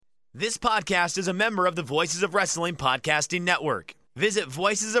This podcast is a member of the Voices of Wrestling Podcasting Network. Visit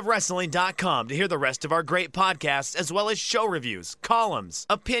voicesofwrestling.com to hear the rest of our great podcasts, as well as show reviews, columns,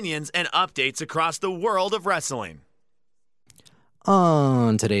 opinions, and updates across the world of wrestling.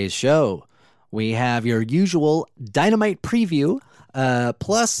 On today's show, we have your usual Dynamite preview,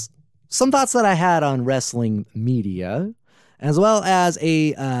 plus some thoughts that I had on wrestling media, as well as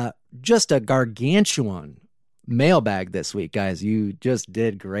just a gargantuan mailbag this week, guys. You just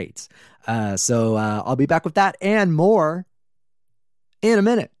did great. So I'll be back with that and more in a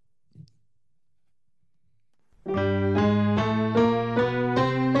minute.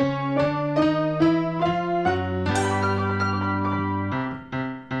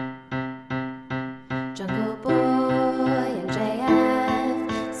 Jungle Boy and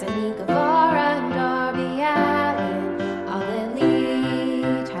JF, Sammy Guevara and Darby Allin, All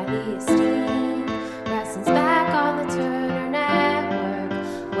Elite, highly esteemed. Wrestling's back on the Turner Network.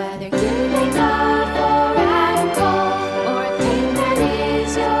 Whether you may love for Adam Cole or a thing that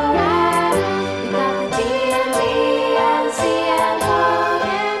is your idol, we got the DMV and CM Punk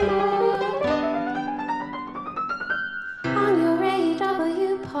and more on your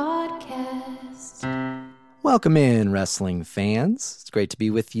AEW podcast. Welcome in, wrestling fans. It's great to be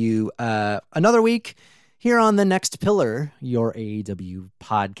with you another week here on The Next Pillar, your AEW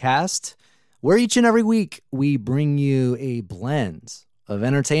podcast, where each and every week we bring you a blend of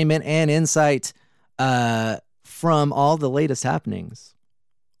entertainment and insight from all the latest happenings.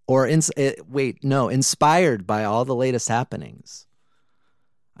 Inspired by all the latest happenings.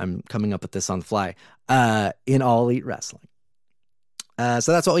 I'm coming up with this on the fly. In All Elite Wrestling.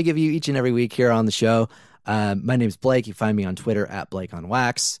 So that's what we give you each and every week here on the show. My name's Blake. You find me on Twitter at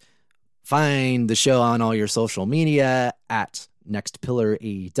BlakeOnWax. Find the show on all your social media at Next Pillar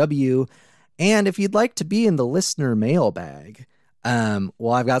AEW. And if you'd like to be in the listener mailbag,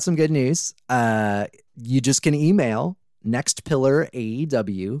 well, I've got some good news. You just can email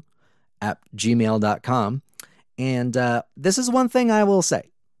nextpillaraew at gmail.com. And this is one thing I will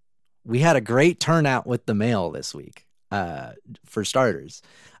say. We had a great turnout with the mail this week, for starters.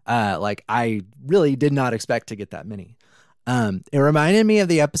 I really did not expect to get that many. It reminded me of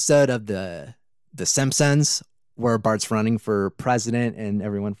the episode of the Simpsons where Bart's running for president and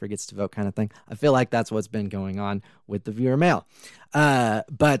everyone forgets to vote kind of thing. I feel like that's what's been going on with the viewer mail.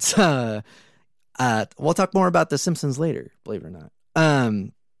 But we'll talk more about the Simpsons later, believe it or not.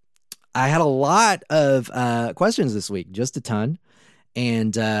 I had a lot of questions this week, just a ton.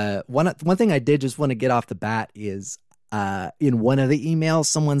 And one thing I did just want to get off the bat is in one of the emails,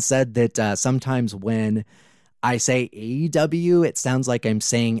 someone said that sometimes when I say AEW, it sounds like I'm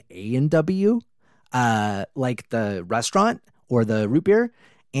saying A&W, like the restaurant or the root beer.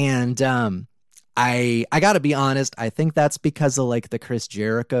 And I got to be honest, I think that's because of like the Chris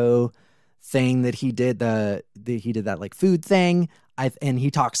Jericho thing that he did. He did that like food thing. And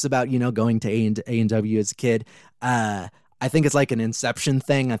he talks about, going to A&W as a kid. I think it's like an Inception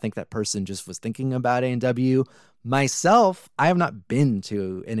thing. I think that person just was thinking about A&W. Myself, I have not been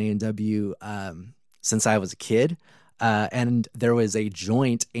to an A&W since I was a kid. And there was a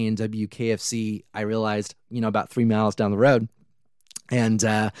joint A&W KFC, I realized, about 3 miles down the road. And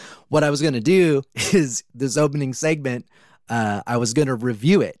what I was going to do is this opening segment, I was going to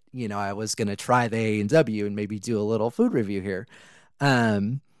review it. I was going to try the A&W and maybe do a little food review here.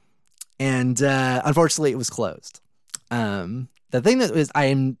 And unfortunately, it was closed. The thing that was,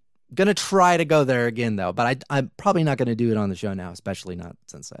 I'm going to try to go there again, though, but I'm probably not going to do it on the show now, especially not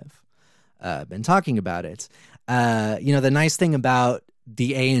since I've been talking about it. The nice thing about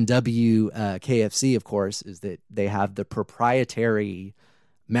the A&W KFC, of course, is that they have the proprietary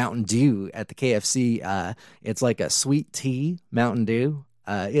Mountain Dew at the KFC. It's like a sweet tea Mountain Dew.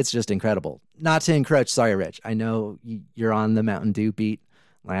 It's just incredible. Not to encroach. Sorry, Rich. I know you're on the Mountain Dew beat.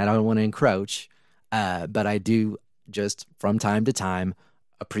 I don't want to encroach, but I do just from time to time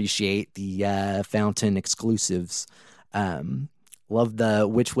appreciate the fountain exclusives. Love the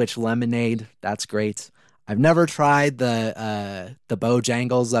Witch lemonade. That's great. I've never tried the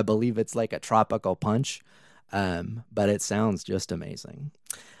Bojangles. I believe it's like a tropical punch, but it sounds just amazing.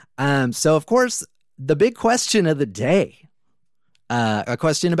 So of course, the big question of the day, a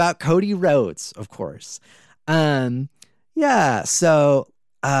question about Cody Rhodes, of course. So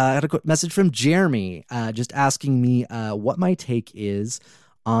I had a quick message from Jeremy, just asking me what my take is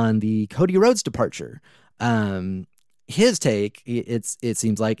on the Cody Rhodes departure. His take, it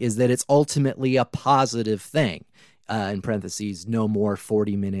seems like, is that it's ultimately a positive thing. In parentheses, no more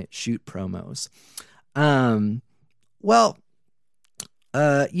 40-minute shoot promos. Let's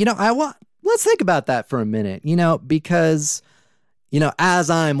think about that for a minute, because as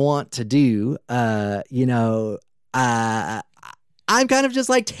I'm wont to do, I'm kind of just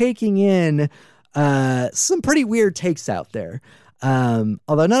like taking in some pretty weird takes out there. Although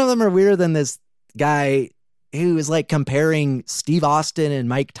none of them are weirder than this guy who is like comparing Steve Austin and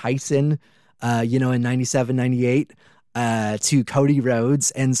Mike Tyson, in 97, 98, to Cody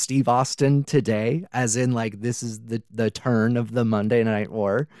Rhodes and Steve Austin today, as in like, this is the turn of the Monday Night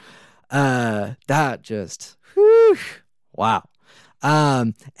War. That just, whew, wow.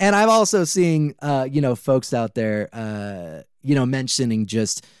 And I'm also seeing, folks out there, mentioning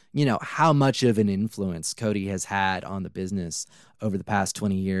just, how much of an influence Cody has had on the business over the past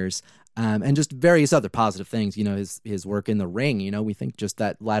 20 years. And just various other positive things, his work in the ring, we think just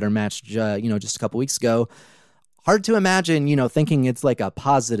that ladder match, just a couple weeks ago, hard to imagine, thinking it's like a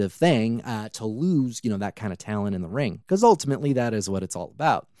positive thing, to lose, that kind of talent in the ring, because ultimately that is what it's all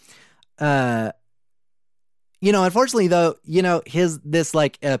about. Unfortunately though, this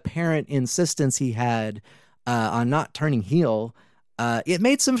like apparent insistence he had, on not turning heel, it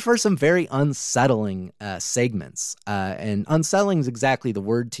made for some very unsettling segments. And unsettling is exactly the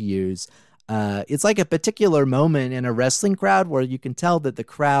word to use. It's like a particular moment in a wrestling crowd where you can tell that the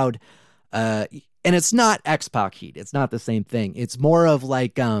crowd, and it's not X-Pac heat. It's not the same thing. It's more of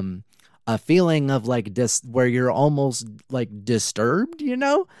like a feeling of like where you're almost like disturbed,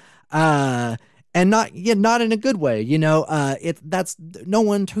 and not in a good way, that's no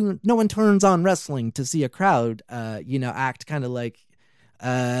one turns on wrestling to see a crowd, act kind of like,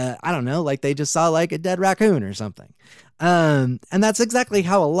 I don't know, like they just saw like a dead raccoon or something. And that's exactly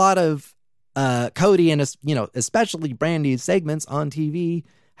how a lot of, Cody and, especially Brandi's segments on TV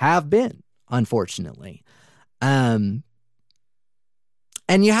have been, unfortunately. And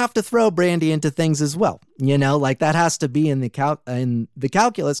you have to throw Brandi into things as well, like that has to be in the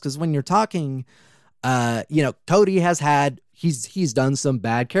calculus, because when you're talking, Cody he's done some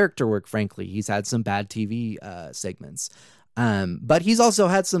bad character work. Frankly, he's had some bad TV segments, but he's also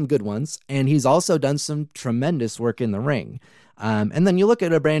had some good ones, and he's also done some tremendous work in the ring. And then you look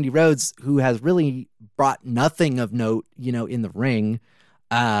at a Brandi Rhodes who has really brought nothing of note, in the ring,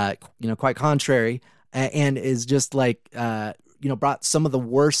 quite contrary, and is just like, brought some of the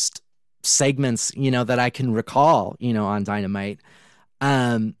worst segments, that I can recall, on Dynamite.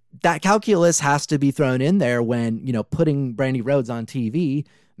 That calculus has to be thrown in there when, putting Brandi Rhodes on TV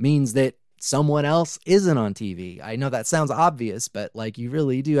means that someone else isn't on TV. I know that sounds obvious, but like you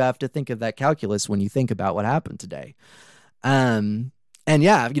really do have to think of that calculus when you think about what happened today. And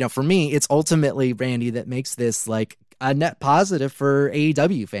yeah, for me, it's ultimately Brandi that makes this like a net positive for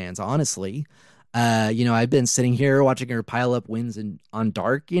AEW fans, honestly. I've been sitting here watching her pile up wins on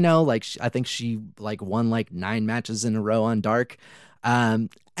Dark, I think she like won like 9 matches in a row on Dark. And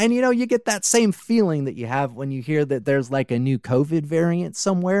you get that same feeling that you have when you hear that there's like a new COVID variant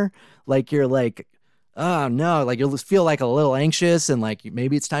somewhere. Like you're like, oh no, like you'll feel like a little anxious and like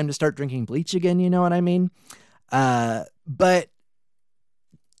maybe it's time to start drinking bleach again. You know what I mean? But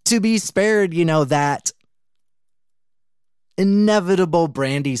to be spared, that inevitable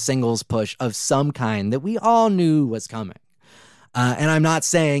Brandi singles push of some kind that we all knew was coming. And I'm not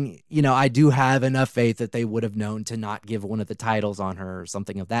saying, I do have enough faith that they would have known to not give one of the titles on her or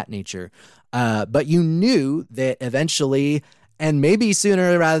something of that nature. But you knew that eventually, and maybe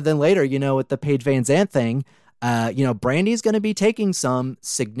sooner rather than later, with the Paige Van Zandt thing, Brandi's going to be taking some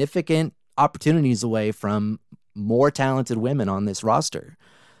significant opportunities away from more talented women on this roster.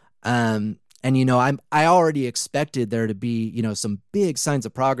 And, I already expected there to be, some big signs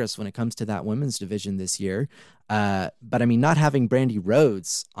of progress when it comes to that women's division this year. But I mean, not having Brandi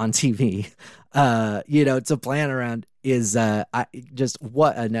Rhodes on TV, to plan around is just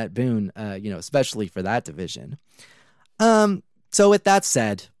what a net boon, especially for that division. So with that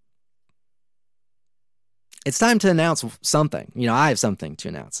said, it's time to announce something. I have something to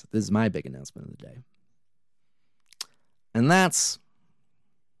announce. This is my big announcement of the day. And that's...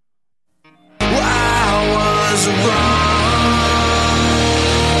 I was wrong.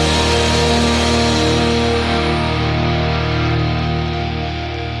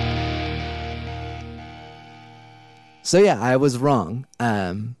 So yeah, I was wrong.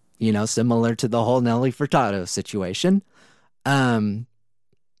 Similar to the whole Nelly Furtado situation. I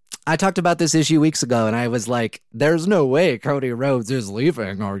talked about this issue weeks ago, and I was like, "There's no way Cody Rhodes is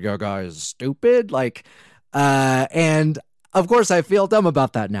leaving. Are you guys stupid?" And of course, I feel dumb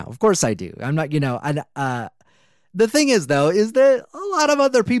about that now. Of course, I do. I'm not, the thing is, though, is that a lot of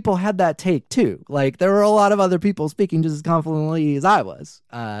other people had that take too. Like, there were a lot of other people speaking just as confidently as I was.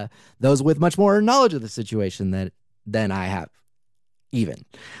 Those with much more knowledge of the situation than I have, even.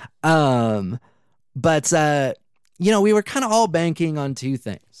 But we were kind of all banking on two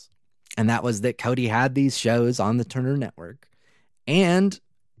things. And that was that Cody had these shows on the Turner Network, and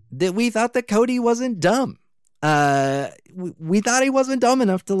that we thought that Cody wasn't dumb. We thought he wasn't dumb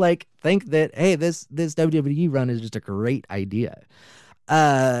enough to like think that, hey, this WWE run is just a great idea.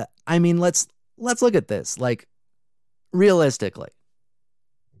 I mean, let's look at this. Like, realistically,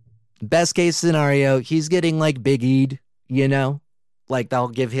 best case scenario, he's getting like Big E'd, like they'll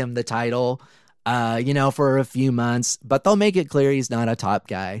give him the title, for a few months, but they'll make it clear he's not a top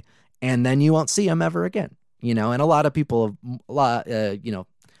guy, and then you won't see him ever again. And a lot of people,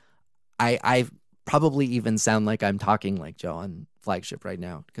 I probably even sound like I'm talking like Joe on Flagship right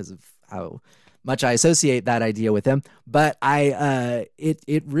now because of how much I associate that idea with him. But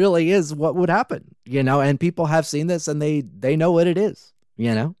it really is what would happen, and people have seen this and they know what it is,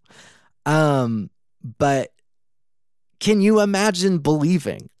 but can you imagine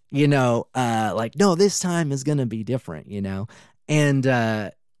believing, like, no, this time is going to be different, and,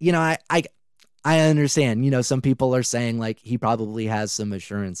 I understand, some people are saying like he probably has some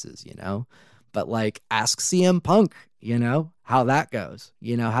assurances, but like ask CM Punk, how that goes,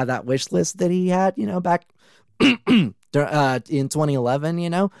 how that wish list that he had, back in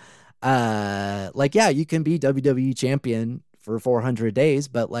 2011, like, yeah, you can be WWE champion for 400 days,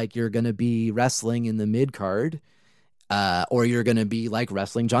 but like you're going to be wrestling in the mid card, or you're going to be like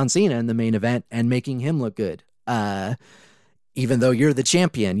wrestling John Cena in the main event and making him look good. Even though you're the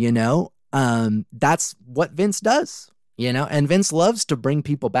champion, that's what Vince does, and Vince loves to bring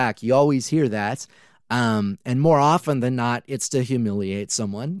people back. You always hear that. And more often than not, it's to humiliate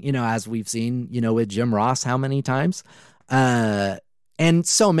someone, as we've seen, with Jim Ross, how many times, and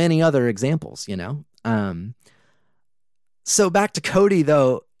so many other examples, so back to Cody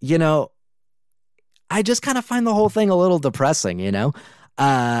though, I just kind of find the whole thing a little depressing,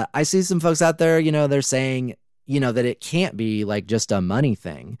 I see some folks out there, they're saying, that it can't be like just a money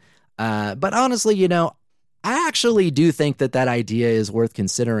thing. But honestly, I actually do think that idea is worth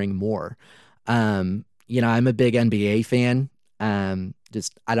considering more. I'm a big NBA fan. I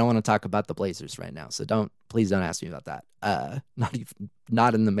don't want to talk about the Blazers right now, so please don't ask me about that.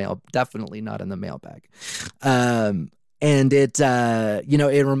 Not in the mail, definitely not in the mailbag. And it,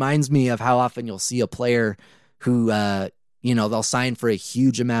 it reminds me of how often you'll see a player who, they'll sign for a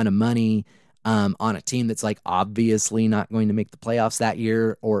huge amount of money, on a team that's like obviously not going to make the playoffs that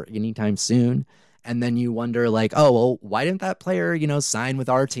year or anytime soon. And then you wonder like, oh, well, why didn't that player, sign with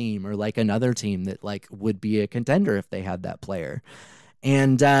our team or like another team that like would be a contender if they had that player?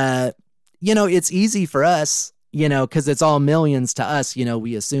 And, it's easy for us, cause it's all millions to us,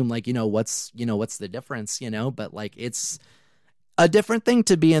 we assume like, what's the difference, but like, it's a different thing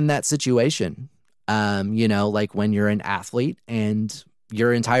to be in that situation. Like when you're an athlete and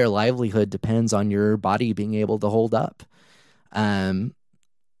your entire livelihood depends on your body being able to hold up. I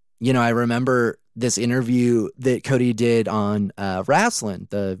remember this interview that Cody did on Wrestling,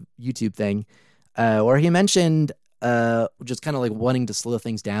 the YouTube thing, where he mentioned just kind of like wanting to slow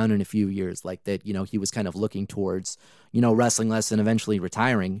things down in a few years, like that, he was kind of looking towards, wrestling less and eventually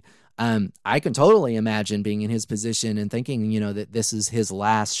retiring. I can totally imagine being in his position and thinking, that this is his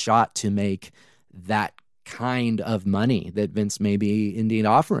last shot to make that kind of money that Vince may be indeed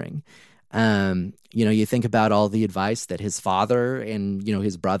offering. You think about all the advice that his father and,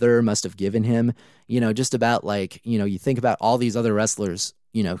 his brother must have given him, just about like, you think about all these other wrestlers,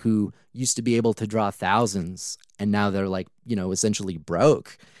 who used to be able to draw thousands and now they're like, essentially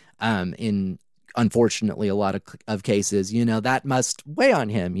broke, in unfortunately a lot of cases, that must weigh on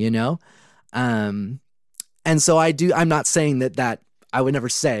him, and so I'm not saying that I would never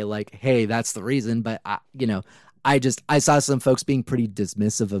say like, hey, that's the reason, but I saw some folks being pretty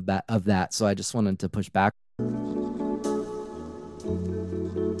dismissive of that. So I just wanted to push back.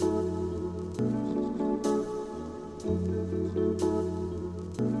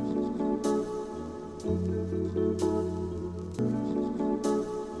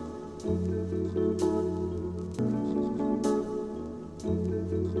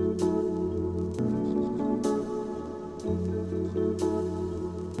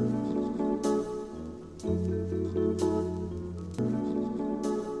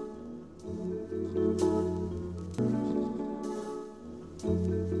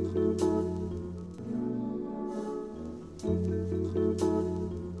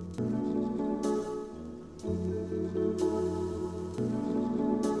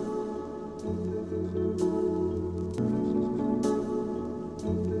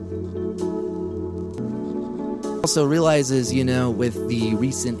 Also realizes, with the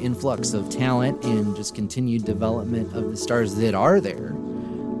recent influx of talent and just continued development of the stars that are there,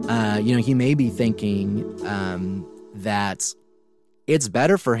 He may be thinking that it's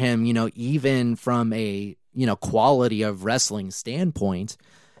better for him, even from a, quality of wrestling standpoint,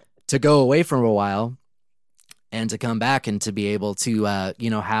 to go away for a while and to come back and to be able to,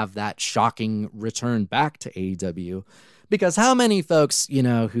 have that shocking return back to AEW. Because how many folks,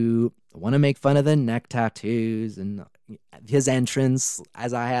 who want to make fun of the neck tattoos and his entrance,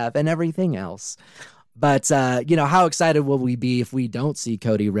 as I have, and everything else. But, how excited will we be if we don't see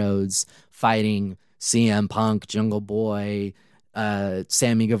Cody Rhodes fighting CM Punk, Jungle Boy,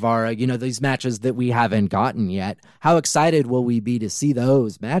 Sammy Guevara, these matches that we haven't gotten yet? How excited will we be to see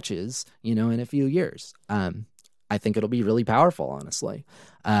those matches, in a few years? I think it'll be really powerful, honestly,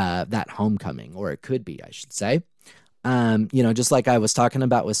 that homecoming, or it could be, I should say. Just like I was talking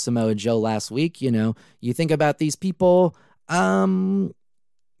about with Samoa Joe last week, you think about these people that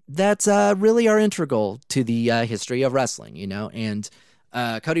really are integral to the history of wrestling, and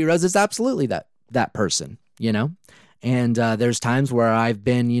Cody Rhodes is absolutely that person, and there's times where I've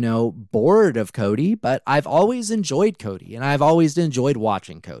been, bored of Cody, but I've always enjoyed Cody, and I've always enjoyed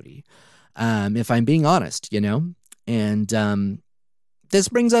watching Cody, if I'm being honest, and this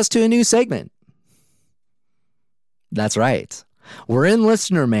brings us to a new segment. That's right. We're in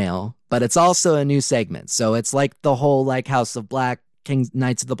listener mail, but it's also a new segment. So it's like the whole House of Black,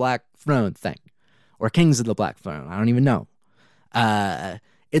 Knights of the Black Throne thing, or Kings of the Black Throne. I don't even know.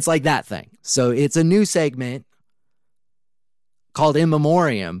 It's like that thing. So it's a new segment called In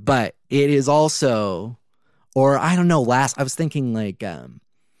Memoriam, but it is also, or I don't know, I was thinking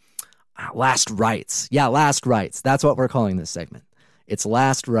Last Rites. Yeah, Last Rites. That's what we're calling this segment. It's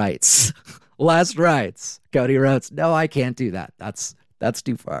Last Rites. Last Rites. Cody Rhodes. No, I can't do that. That's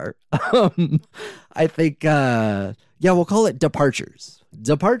too far. I think, we'll call it Departures.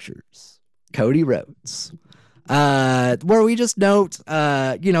 Departures. Cody Rhodes. Where we just note,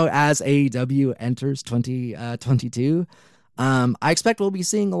 as AEW enters 2022, I expect we'll be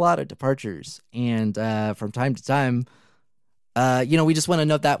seeing a lot of departures. And from time to time, we just want to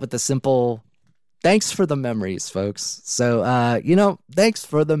note that with the simple, thanks for the memories, folks. So, thanks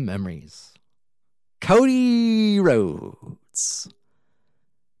for the memories. Cody Rhodes.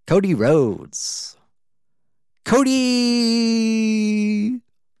 Cody Rhodes. Cody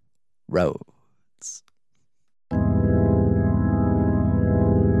Rhodes.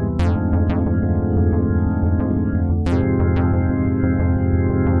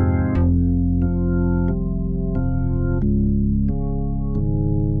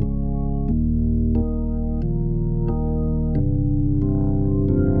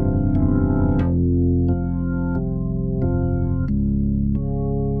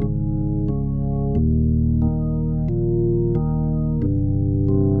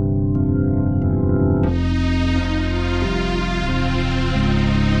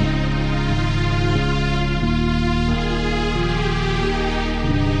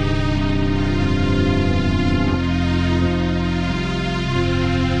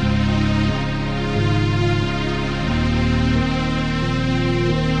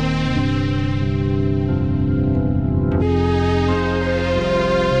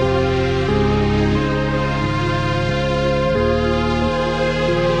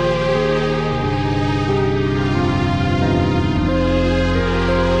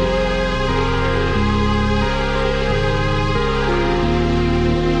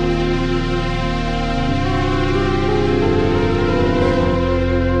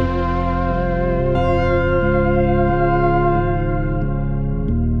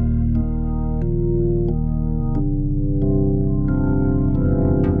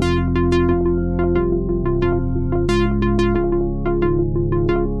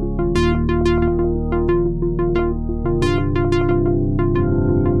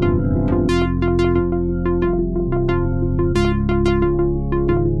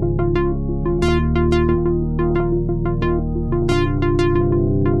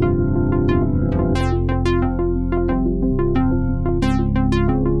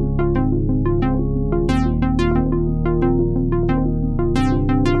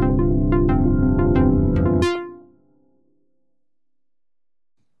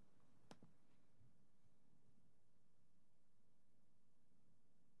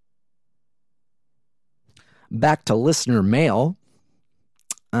 Back to listener mail.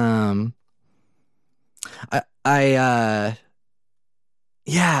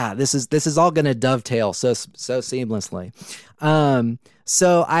 This is all gonna dovetail so seamlessly.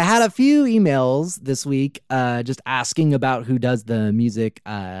 So I had a few emails this week, just asking about who does the music,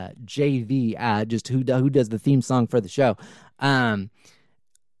 JV, just who does the theme song for the show.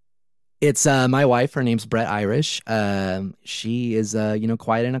 It's my wife. Her name's Brett Irish. She is,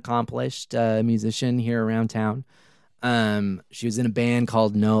 quite an accomplished musician here around town. She was in a band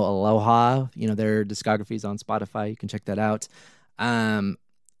called No Aloha. Their discography's on Spotify. You can check that out. She's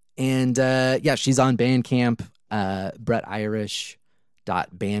on Bandcamp,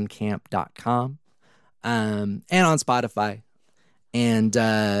 brettirish.bandcamp.com, and on Spotify.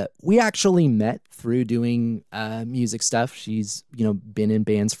 And we actually met through doing music stuff. She's, been in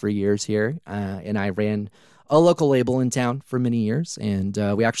bands for years here, and I ran a local label in town for many years. And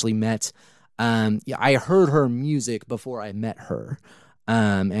we actually met. I heard her music before I met her,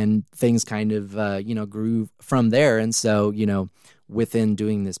 and things kind of, grew from there. And so, within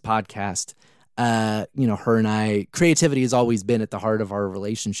doing this podcast, her and I, creativity has always been at the heart of our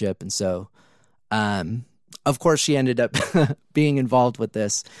relationship. And so, of course, she ended up being involved with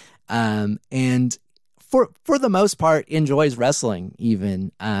this, and for the most part, enjoys wrestling.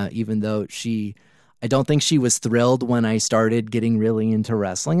 Even though I don't think she was thrilled when I started getting really into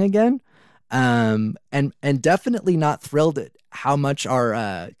wrestling again, and definitely not thrilled at how much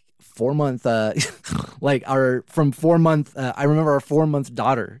our 4-month, I remember our 4-month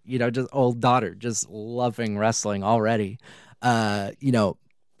daughter, just old daughter, just loving wrestling already.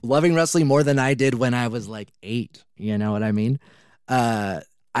 Loving wrestling more than I did when I was like 8. You know what I mean? I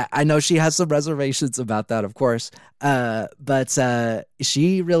know she has some reservations about that, of course. But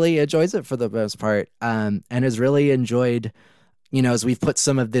she really enjoys it for the most part. And has really enjoyed, as we've put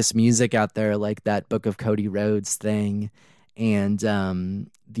some of this music out there, like that Book of Cody Rhodes thing, and the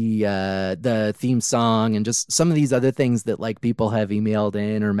theme song, and just some of these other things that like people have emailed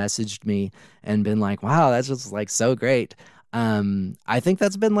in or messaged me and been like, wow, that's just like so great. I think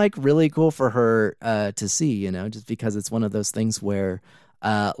that's been like really cool for her to see, just because it's one of those things where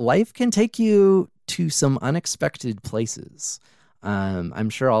life can take you to some unexpected places. I'm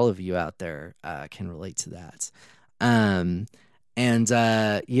sure all of you out there can relate to that.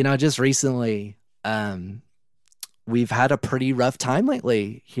 Just recently, we've had a pretty rough time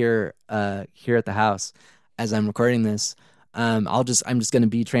lately here at the house as I'm recording this. I'm just going to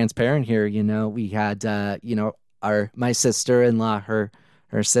be transparent here. We had, my sister-in-law, her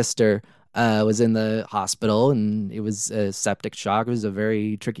sister, was in the hospital, and it was a septic shock. It was a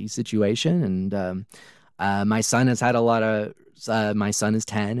very tricky situation. And my son has had my son is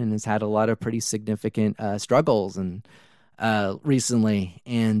 10 and has had a lot of pretty significant struggles and recently.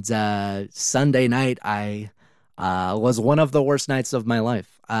 And Sunday night, I was one of the worst nights of my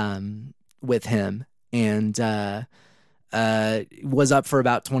life with him, and was up for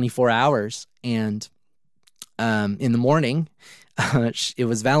about 24 hours. And in the morning, it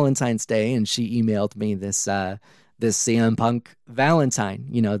was Valentine's Day, and she emailed me this CM Punk Valentine,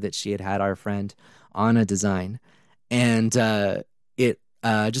 that she had our friend Anna design, and it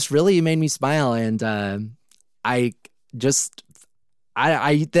just really made me smile. And it's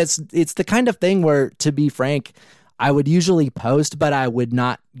the kind of thing where, to be frank, I would usually post, but I would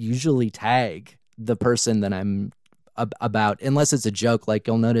not usually tag the person that I'm about, unless it's a joke. Like,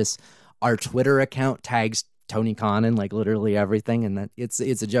 you'll notice our Twitter account tags Tony Khan and like literally everything, and that it's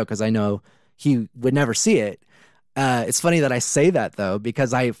a joke because I know he would never see it. It's funny that I say that though,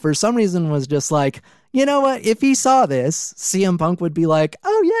 because I, for some reason, was just like, you know what, if he saw this, CM Punk would be like,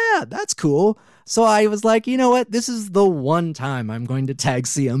 oh yeah, that's cool. So I was like, you know what, this is the one time I'm going to tag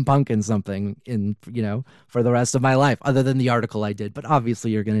CM Punk in something for the rest of my life, other than the article I did. But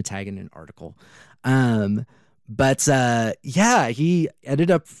obviously you're going to tag in an article. He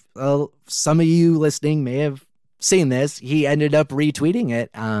ended up, some of you listening may have seen this. He ended up retweeting it.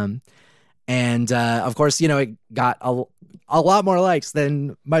 Of course, it got a lot more likes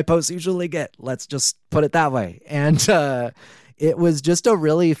than my posts usually get. Let's just put it that way. And it was just a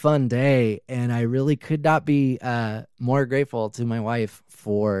really fun day. And I really could not be more grateful to my wife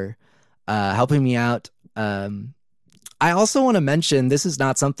for helping me out. I also want to mention, this is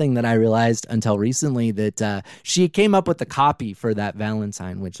not something that I realized until recently, that she came up with the copy for that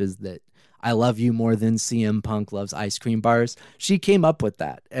Valentine, which is that I love you more than CM Punk loves ice cream bars. She came up with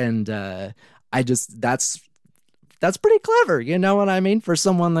that. And that's pretty clever. You know what I mean? For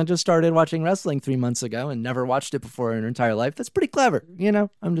someone that just started watching wrestling 3 months ago and never watched it before in her entire life, that's pretty clever.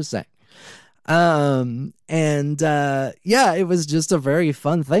 I'm just saying. It was just a very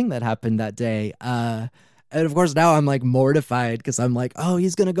fun thing that happened that day. And of course, now I'm like mortified because I'm like, oh,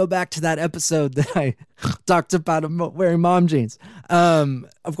 he's going to go back to that episode that I talked about him wearing mom jeans.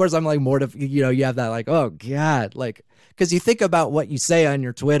 Of course, I'm like mortified. You have that like, oh, God, like, because you think about what you say on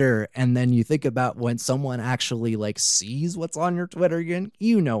your Twitter, and then you think about when someone actually like sees what's on your Twitter again.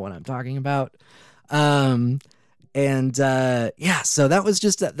 You know what I'm talking about. And yeah, so that was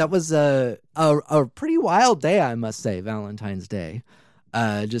just that was a pretty wild day, I must say, Valentine's Day.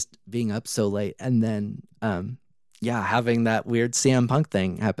 Just being up so late, and then yeah, having that weird CM Punk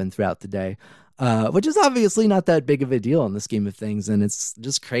thing happen throughout the day, which is obviously not that big of a deal in the scheme of things, and it's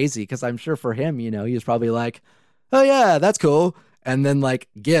just crazy because I'm sure for him, he was probably like, oh yeah, that's cool, and then like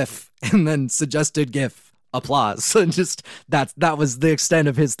GIF, and then suggested GIF applause, and just that was the extent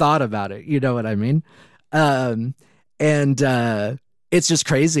of his thought about it. You know what I mean? And it's just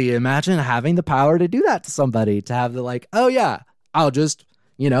crazy. Imagine having the power to do that to somebody, to have the like, oh yeah, I'll just,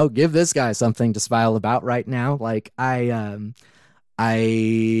 give this guy something to smile about right now. Like yeah,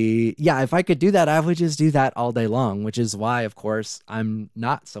 if I could do that, I would just do that all day long, which is why, of course, I'm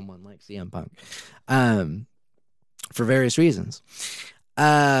not someone like CM Punk, for various reasons.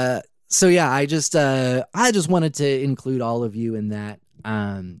 So yeah, I just wanted to include all of you in that,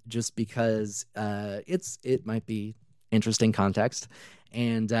 just because it might be interesting context.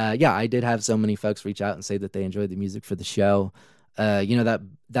 And yeah, I did have so many folks reach out and say that they enjoyed the music for the show.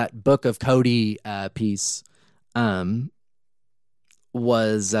 That Book of Cody piece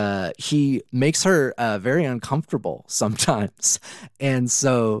was he makes her very uncomfortable sometimes, and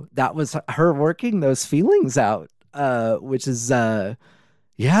so that was her working those feelings out, which is yeah,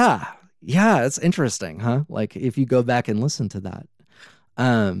 it's interesting, huh? Like if you go back and listen to that.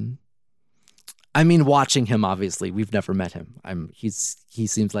 I mean, watching him, obviously, we've never met him. He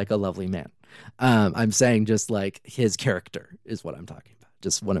seems like a lovely man. I'm saying just like his character is what I'm talking about.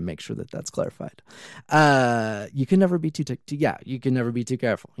 Just want to make sure that that's clarified. You can never be you can never be too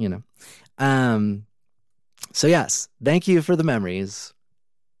careful, So yes, thank you for the memories,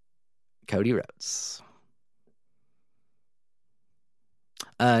 Cody Rhodes.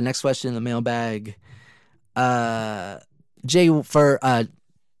 Next question in the mailbag. Jay,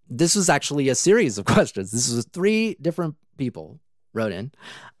 this was actually a series of questions. This was 3 different people wrote in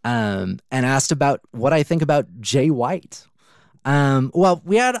and asked about what I think about Jay White. Well,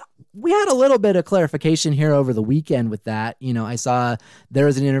 we had a little bit of clarification here over the weekend with that. I saw there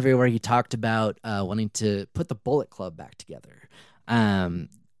was an interview where he talked about wanting to put the Bullet Club back together. And,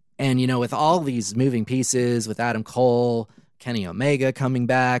 with all these moving pieces, with Adam Cole, Kenny Omega coming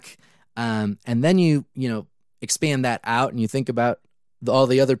back, and then you expand that out and you think about all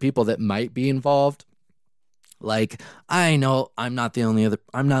the other people that might be involved. Like, I know I'm not the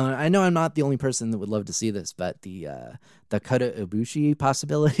only person that would love to see this, but the Kota Ibushi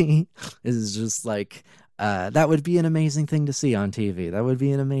possibility is just like, that would be an amazing thing to see on TV. That would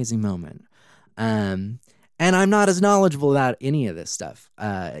be an amazing moment. And I'm not as knowledgeable about any of this stuff,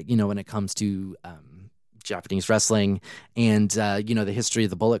 when it comes to, Japanese wrestling and, the history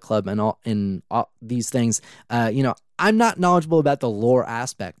of the Bullet Club and all these things. I'm not knowledgeable about the lore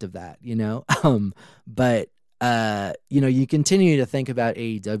aspect of that, but, you continue to think about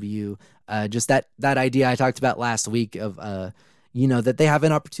AEW, just that idea I talked about last week of, that they have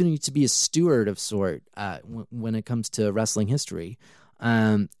an opportunity to be a steward of sort, when it comes to wrestling history.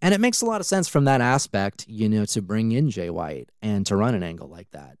 And it makes a lot of sense from that aspect, to bring in Jay White and to run an angle like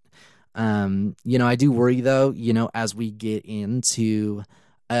that. I do worry though, as we get into,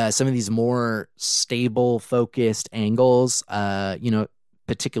 some of these more stable focused angles,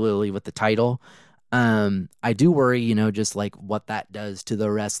 particularly with the title, I do worry, just like what that does to the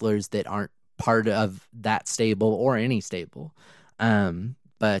wrestlers that aren't part of that stable or any stable.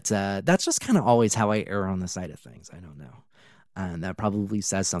 But that's just kind of always how I err on the side of things. I don't know. And that probably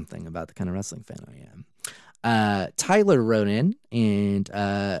says something about the kind of wrestling fan I am. Tyler wrote in and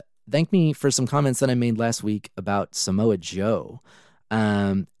thanked me for some comments that I made last week about Samoa Joe.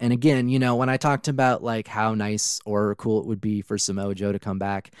 And again, when I talked about like how nice or cool it would be for Samoa Joe to come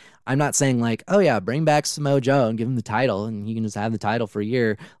back, I'm not saying like, oh yeah, bring back Samoa Joe and give him the title and he can just have the title for a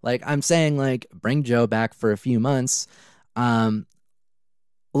year. Like I'm saying like bring Joe back for a few months.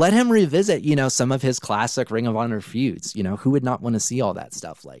 Let him revisit, some of his classic Ring of Honor feuds. Who would not want to see all that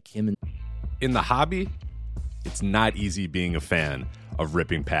stuff like him? In the hobby, it's not easy being a fan of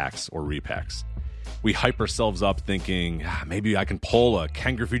ripping packs or repacks. We hype ourselves up thinking, maybe I can pull a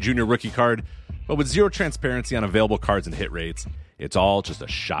Ken Griffey Jr. rookie card, but with zero transparency on available cards and hit rates, it's all just a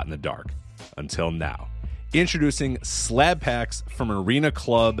shot in the dark. Until now. Introducing Slab Packs from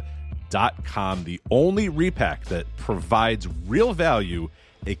ArenaClub.com, the only repack that provides real value,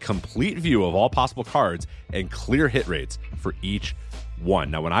 a complete view of all possible cards, and clear hit rates for each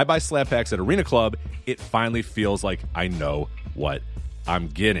one. Now, when I buy Slab Packs at Arena Club, it finally feels like I know what I'm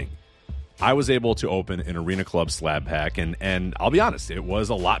getting. I was able to open an Arena Club slab pack, and I'll be honest, it was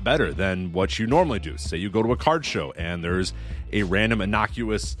a lot better than what you normally do. Say you go to a card show, and there's a random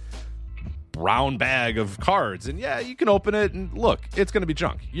innocuous brown bag of cards, and yeah, you can open it and look, it's going to be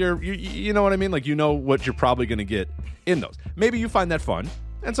junk. You know what I mean? Like, you know what you're probably going to get in those. Maybe you find that fun,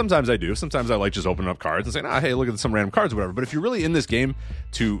 and sometimes I do. Sometimes I like just opening up cards and saying, hey, look at some random cards or whatever. But if you're really in this game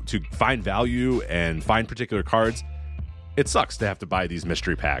to find value and find particular cards, it sucks to have to buy these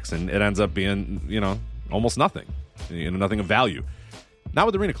mystery packs, and it ends up being, almost nothing, nothing of value. Not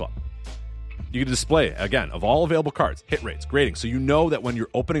with Arena Club. You can display, again, of all available cards, hit rates, grading, so you know that when you're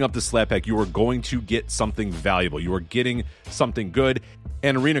opening up the slab pack, you are going to get something valuable. You are getting something good.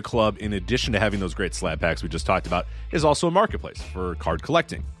 And Arena Club, in addition to having those great slab packs we just talked about, is also a marketplace for card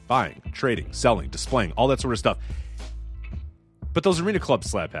collecting, buying, trading, selling, displaying, all that sort of stuff. But those Arena Club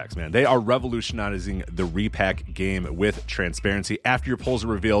slab packs, man, they are revolutionizing the repack game with transparency. After your pulls are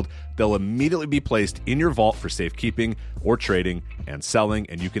revealed, they'll immediately be placed in your vault for safekeeping or trading and selling,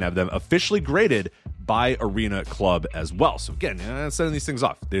 and you can have them officially graded by Arena Club as well. So again, sending these things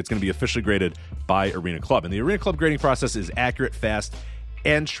off, it's going to be officially graded by Arena Club. And the Arena Club grading process is accurate, fast,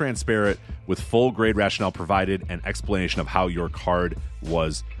 and transparent, with full grade rationale provided and explanation of how your card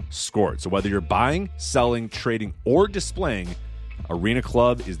was scored. So whether you're buying, selling, trading, or displaying, Arena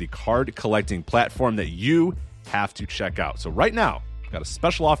Club is the card collecting platform that you have to check out. So right now, I've got a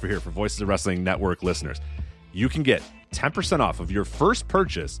special offer here for Voices of Wrestling Network listeners. You can get 10% off of your first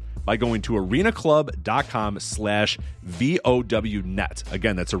purchase by going to arenaclub.com/VOWnet.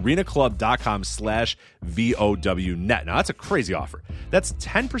 Again, that's arenaclub.com/VOWnet. Now, that's a crazy offer. That's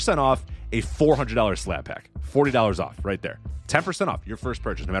 10% off a $400 slab pack. $40 off right there. 10% off your first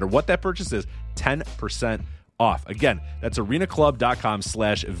purchase. No matter what that purchase is, 10% off. Again, that's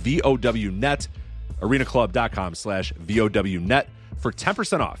arenaclub.com/VOWnet. arenaclub.com/VOWnet for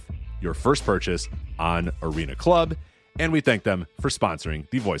 10% off your first purchase on Arena Club. And we thank them for sponsoring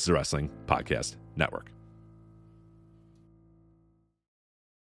the Voices of Wrestling Podcast Network.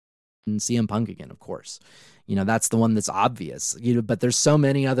 And CM Punk again, of course. That's the one that's obvious. But there's so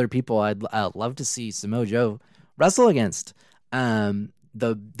many other people I'd love to see Samoa Joe wrestle against. The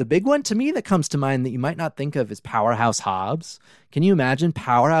big one to me that comes to mind that you might not think of is Powerhouse Hobbs. Can you imagine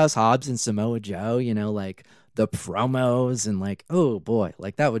Powerhouse Hobbs and Samoa Joe? Like the promos and like, oh boy,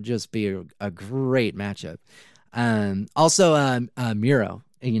 like that would just be a great matchup. Also Miro,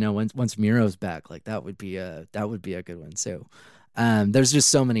 once Miro's back, like that would be a good one too. There's just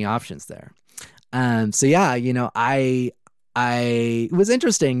so many options there. So yeah, I it was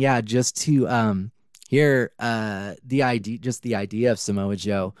interesting, yeah, just to hear the idea of Samoa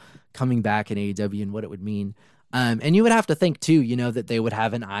Joe coming back in AEW and what it would mean. And you would have to think too, that they would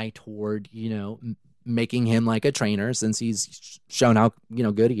have an eye toward, making him like a trainer, since he's shown how,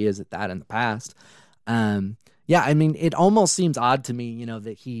 good he is at that in the past. Yeah, I mean, it almost seems odd to me,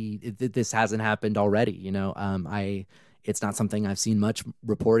 that this hasn't happened already. It's not something I've seen much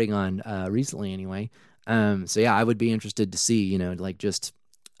reporting on recently anyway. So yeah, I would be interested to see,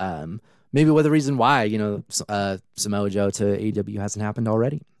 maybe what the reason why, Samoa Joe to AEW hasn't happened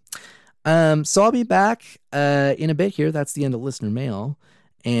already. So I'll be back in a bit here. That's the end of listener mail.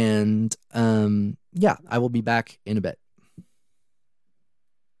 And yeah, I will be back in a bit.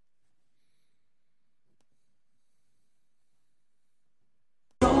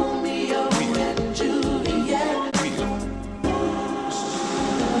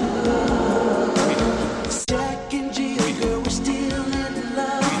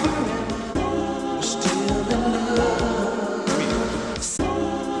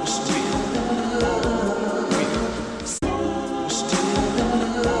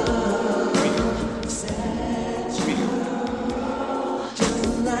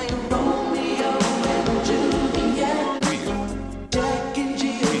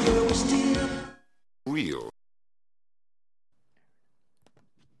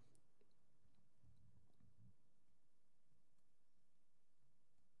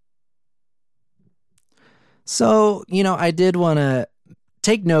 So, I did want to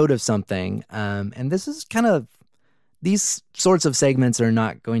take note of something, and this is kind of, these sorts of segments are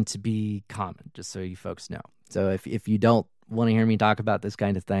not going to be common, just so you folks know. So if you don't want to hear me talk about this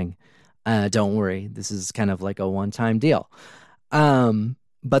kind of thing, don't worry. This is kind of like a one-time deal.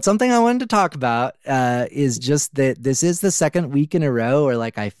 But something I wanted to talk about is just that this is the second week in a row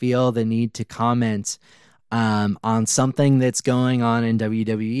where I feel the need to comment on something that's going on in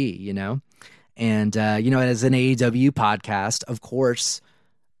WWE, And, as an AEW podcast, of course,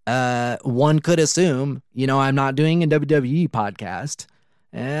 one could assume, I'm not doing a WWE podcast.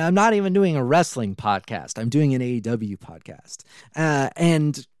 I'm not even doing a wrestling podcast. I'm doing an AEW podcast.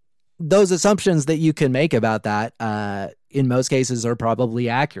 And those assumptions that you can make about that, in most cases are probably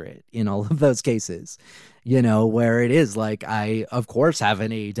accurate in all of those cases, where it is like, I, of course, have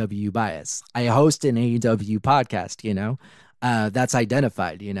an AEW bias. I host an AEW podcast, that's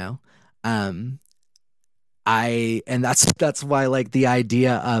identified, and that's why, like, the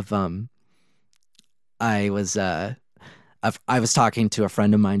idea of, I was talking to a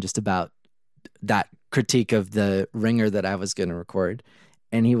friend of mine just about that critique of the Ringer that I was going to record.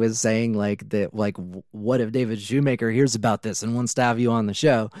 And he was saying, like, that, like, what if David Shoemaker hears about this and wants to have you on the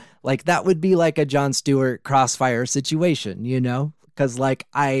show? Like, that would be like a Jon Stewart Crossfire situation, because, like,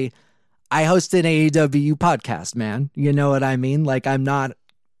 I host an AEW podcast, man. You know what I mean? Like, I'm not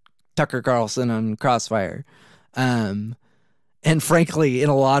Tucker Carlson on Crossfire. And frankly, in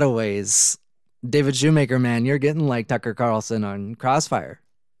a lot of ways, David Shoemaker, man, you're getting like Tucker Carlson on Crossfire.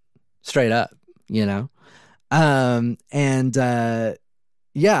 Straight up,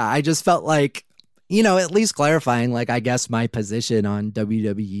 yeah, I just felt like, at least clarifying, like, I guess my position on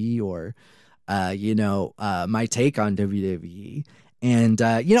WWE or, my take on WWE. And,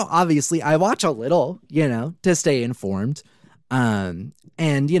 obviously I watch a little, to stay informed. And,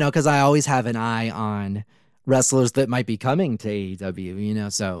 because I always have an eye on wrestlers that might be coming to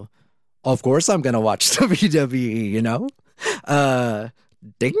AEW, so of course I'm going to watch WWE,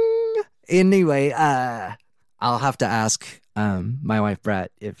 ding. Anyway, I'll have to ask my wife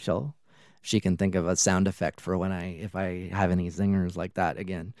Brett if she can think of a sound effect for if I have any zingers like that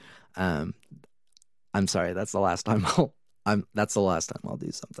again. I'm sorry, that's the last time I'll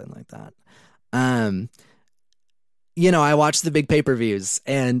do something like that. I watch the big pay-per-views,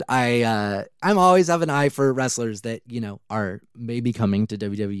 and I'm always have an eye for wrestlers that are maybe coming to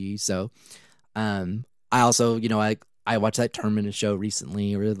WWE. So I also I watched that Terminus show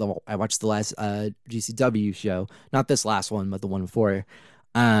recently, or I watched the last GCW show, not this last one, but the one before.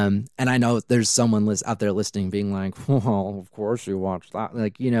 And I know there's someone out there listening being like, well, of course you watched that.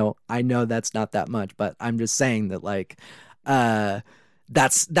 Like, I know that's not that much, but I'm just saying that, like,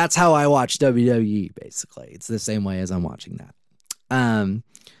 that's how I watch WWE, basically. It's the same way as I'm watching that.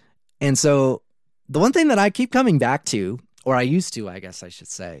 And so the one thing that I keep coming back to, or I used to, I guess I should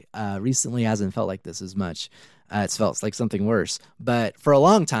say, recently hasn't felt like this as much. It's felt like something worse. But for a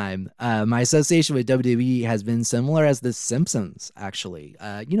long time, my association with WWE has been similar as The Simpsons, actually.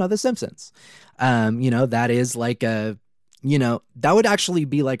 The Simpsons. That is like that would actually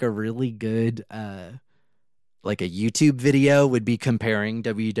be like a really good, like a YouTube video would be comparing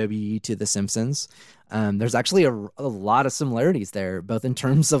WWE to The Simpsons. There's actually a lot of similarities there, both in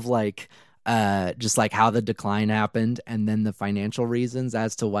terms of like, just like how the decline happened, and then the financial reasons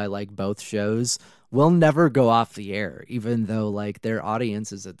as to why, like, both shows will never go off the air, even though, like, their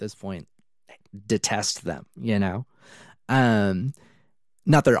audiences at this point detest them,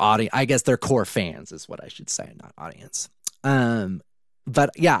 not their audience, I guess their core fans is what I should say, not audience. But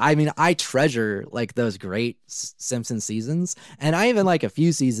yeah, I mean, I treasure like those great Simpsons seasons, and I even like a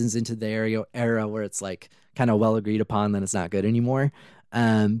few seasons into the era where it's like kind of well agreed upon that it's not good anymore.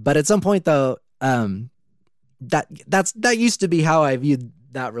 But at some point though, that used to be how I viewed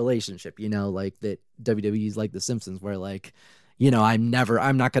that relationship, like that WWE is like The Simpsons, where like, I'm not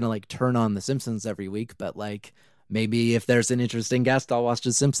going to like turn on The Simpsons every week, but like maybe if there's an interesting guest, I'll watch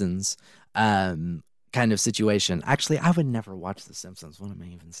The Simpsons, kind of situation. Actually, I would never watch The Simpsons. What am I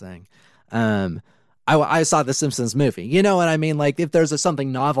even saying? I saw the Simpsons movie. You know what I mean? Like, if there's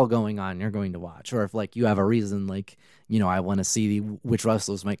something novel going on, you're going to watch. Or if, like, you have a reason, like, I want to see which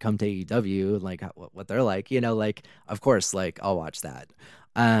wrestlers might come to AEW, like, what they're like, like, of course, like, I'll watch that.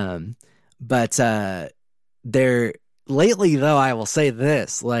 But there, lately, though, I will say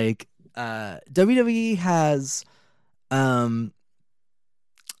this, like, WWE has,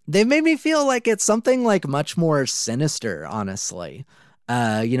 they made me feel like it's something, like, much more sinister, honestly.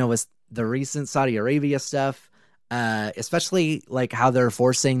 With the recent Saudi Arabia stuff, especially like how they're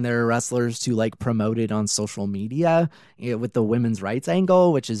forcing their wrestlers to like promote it on social media, with the women's rights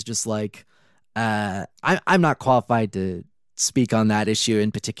angle, which is just like, I'm not qualified to speak on that issue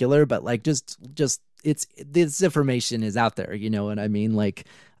in particular, but like just this information is out there. You know what I mean? Like,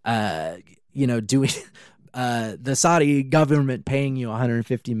 doing the Saudi government paying you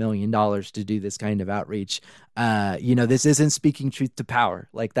 $150 million to do this kind of outreach. This isn't speaking truth to power.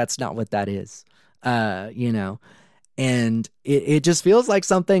 Like, that's not what that is, and it just feels like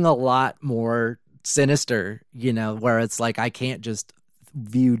something a lot more sinister, where it's like, I can't just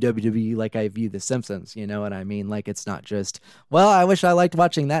view WWE like I view The Simpsons. You know what I mean? Like, it's not just, well, I wish I liked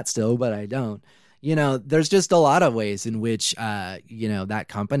watching that still, but I don't. There's just a lot of ways in which, that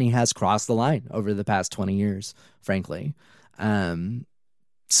company has crossed the line over the past 20 years, frankly.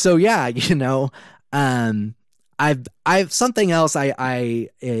 So yeah, I've something else I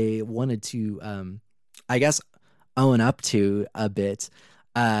wanted to I guess own up to a bit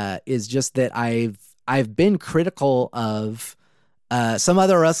is just that I've been critical of some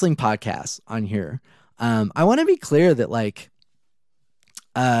other wrestling podcasts on here. I want to be clear that like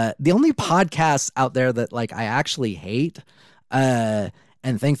the only podcasts out there that like I actually hate and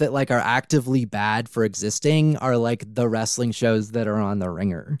think that like are actively bad for existing are like the wrestling shows that are on The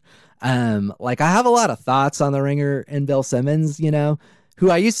Ringer. Like I have a lot of thoughts on The Ringer and Bill Simmons, you know, who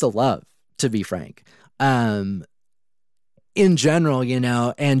I used to love, to be frank. In general, you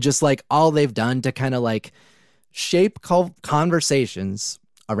know, and just like all they've done to kind of like shape conversations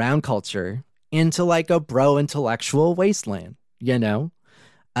around culture into like a bro intellectual wasteland, you know?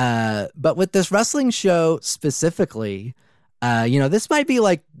 But with this wrestling show specifically, you know, this might be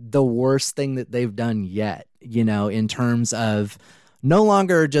like the worst thing that they've done yet, you know, in terms of no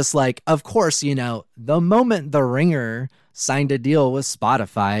longer just like, of course, you know, the moment The Ringer signed a deal with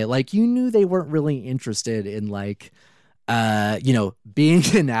Spotify, like you knew they weren't really interested in like, you know, being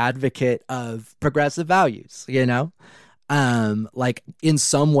an advocate of progressive values, you know? Like in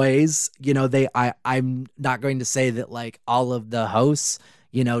some ways, you know, I'm not going to say that like all of the hosts,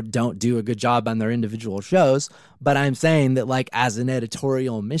 you know, don't do a good job on their individual shows, but I'm saying that like as an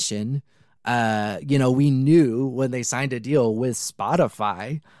editorial mission, you know, we knew when they signed a deal with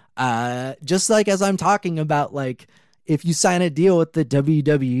Spotify, just like as I'm talking about, like if you sign a deal with the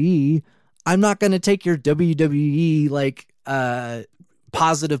WWE, I'm not going to take your WWE like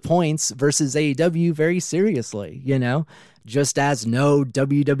positive points versus AEW very seriously, you know, just as no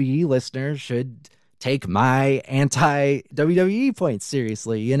WWE listener should take my anti-WWE points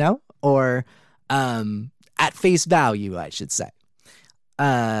seriously, you know, or at face value, I should say.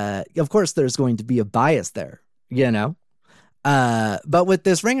 Of course, there's going to be a bias there, you know. But with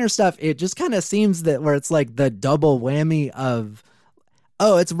this Ringer stuff, it just kind of seems that where it's like the double whammy of,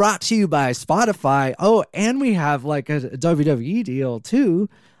 oh, it's brought to you by Spotify. Oh, and we have like a WWE deal too.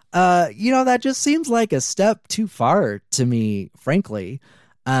 You know, that just seems like a step too far to me, frankly.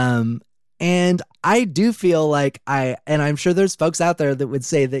 And I do feel like and I'm sure there's folks out there that would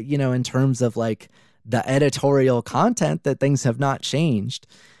say that, you know, in terms of like the editorial content, that things have not changed.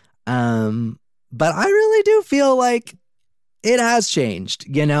 But I really do feel like it has changed,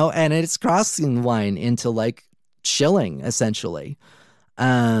 you know, and it's crossing the line into like shilling essentially.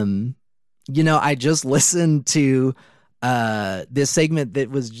 You know, I just listened to this segment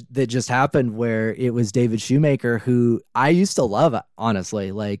that just happened where it was David Shoemaker, who I used to love,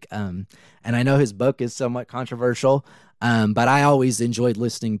 honestly, like, and I know his book is somewhat controversial, but I always enjoyed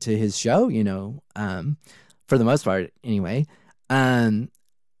listening to his show, you know, for the most part anyway. And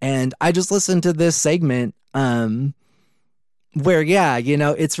I just listened to this segment, where, yeah, you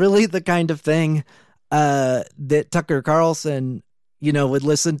know, it's really the kind of thing, that Tucker Carlson, you know, would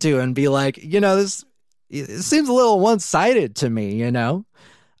listen to and be like, you know, it seems a little one-sided to me, you know?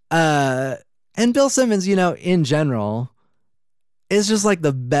 And Bill Simmons, you know, in general, is just like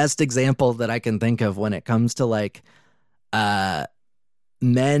the best example that I can think of when it comes to like,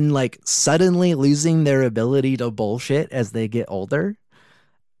 men like suddenly losing their ability to bullshit as they get older.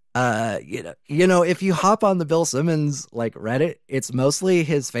 You know, if you hop on the Bill Simmons like Reddit, it's mostly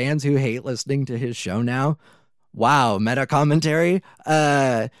his fans who hate listening to his show now. Wow, meta commentary.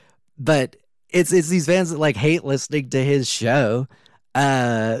 But it's these fans that like hate listening to his show.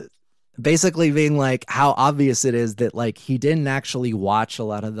 Basically being like how obvious it is that like he didn't actually watch a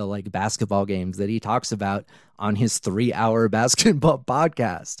lot of the like basketball games that he talks about on his 3-hour basketball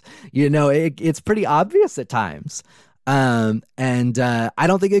podcast. You know, it's pretty obvious at times. And I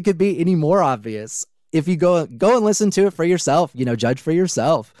don't think it could be any more obvious if you go and listen to it for yourself, you know, judge for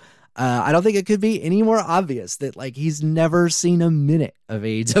yourself. I don't think it could be any more obvious that like he's never seen a minute of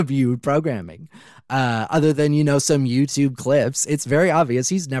AEW programming, other than, you know, some YouTube clips. It's very obvious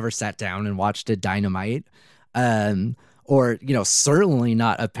he's never sat down and watched a Dynamite, or, you know, certainly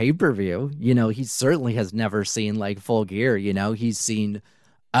not a pay-per-view. You know, he certainly has never seen like Full Gear. You know, he's seen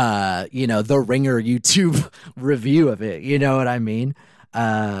you know, the Ringer YouTube review of it. You know what I mean?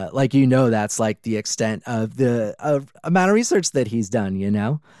 Like, you know, that's like the extent of the amount of research that he's done, you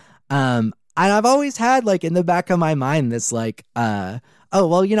know? And I've always had like in the back of my mind this like, oh,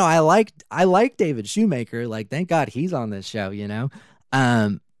 well, you know, I like David Shoemaker. Like, thank God he's on this show, you know?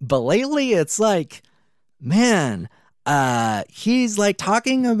 But lately it's like, man, he's like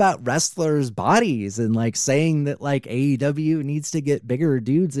talking about wrestlers' bodies and like saying that like AEW needs to get bigger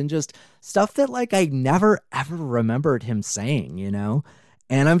dudes and just stuff that like I never ever remembered him saying, you know?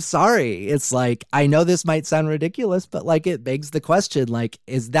 And I'm sorry, it's like, I know this might sound ridiculous, but like it begs the question, like,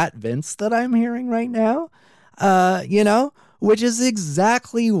 is that Vince that I'm hearing right now? which is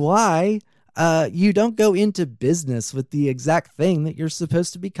exactly why you don't go into business with the exact thing that you're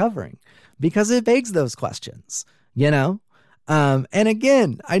supposed to be covering, because it begs those questions, And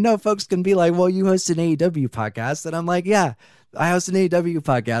again, I know folks can be like, well, you host an AEW podcast. And I'm like, yeah, I host an AEW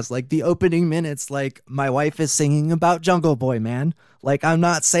podcast. Like the opening minutes, like my wife is singing about Jungle Boy, man. Like, I'm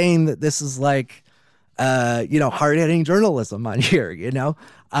not saying that this is like, hard-hitting journalism on here,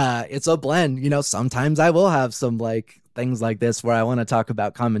 it's a blend. Sometimes I will have some like things like this where I want to talk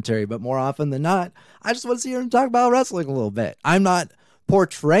about commentary, but more often than not, I just want to sit here and talk about wrestling a little bit. I'm not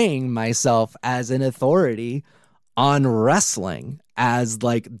portraying myself as an authority on wrestling, as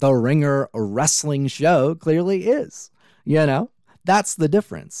like the Ringer wrestling show clearly is, that's the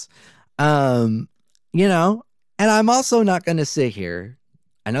difference. And I'm also not going to sit here.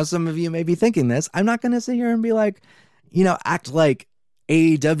 I know some of you may be thinking this. I'm not going to sit here and be like, act like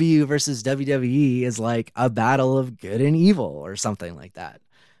AEW versus WWE is like a battle of good and evil or something like that.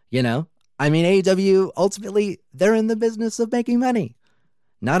 I mean, AEW, ultimately, they're in the business of making money,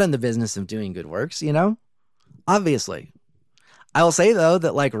 not in the business of doing good works, obviously. I will say, though,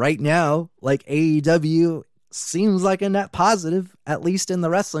 that like right now, like AEW seems like a net positive, at least in the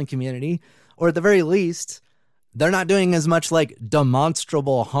wrestling community, or at the very least, they're not doing as much like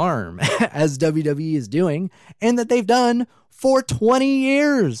demonstrable harm as WWE is doing, and that they've done for 20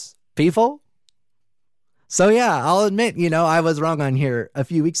 years, people. So yeah, I'll admit, I was wrong on here a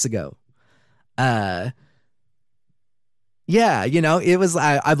few weeks ago. It was,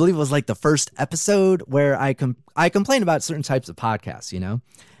 I believe it was like the first episode where I complained about certain types of podcasts,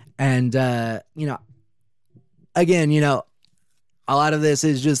 and, again, a lot of this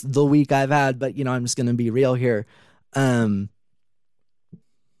is just the week I've had, but, I'm just going to be real here.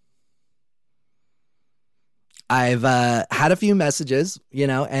 I've had a few messages,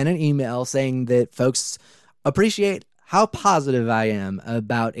 and an email saying that folks appreciate how positive I am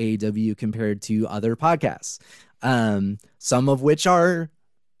about AEW compared to other podcasts. Some of which are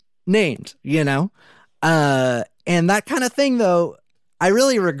named, and that kind of thing, though, I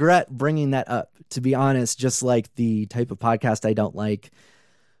really regret bringing that up, to be honest, just like the type of podcast I don't like,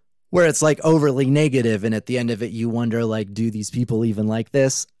 where it's like overly negative, and at the end of it, you wonder, like, do these people even like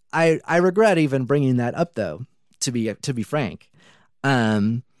this? I regret even bringing that up, though, to be frank,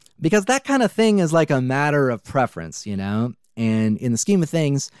 because that kind of thing is like a matter of preference, and in the scheme of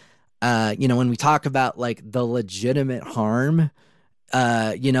things, when we talk about like the legitimate harm,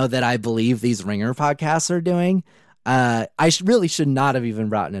 that I believe these Ringer podcasts are doing, I really should not have even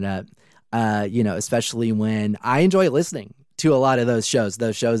brought it up, especially when I enjoy listening to a lot of those shows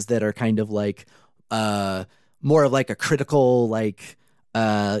that are kind of like, more of like a critical, like,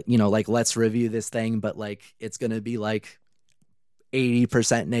 like let's review this thing, but like, it's going to be like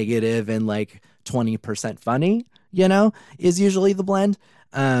 80% negative and like 20% funny, is usually the blend.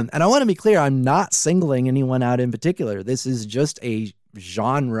 And I want to be clear, I'm not singling anyone out in particular. This is just a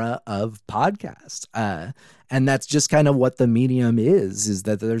genre of podcast. And that's just kind of what the medium is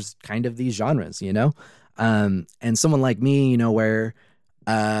that there's kind of these genres, and someone like me, where,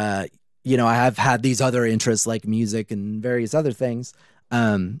 I have had these other interests like music and various other things.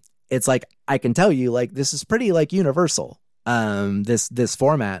 It's like, I can tell you, like, this is pretty like universal, this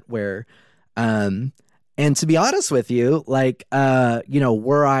format where, and to be honest with you, like,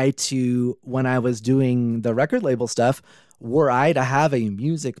 were I to, when I was doing the record label stuff, were I to have a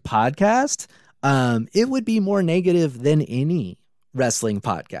music podcast, it would be more negative than any wrestling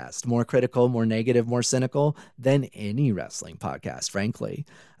podcast, more critical, more negative, more cynical than any wrestling podcast, frankly.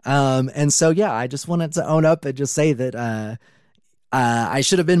 And so, yeah, I just wanted to own up and just say that, I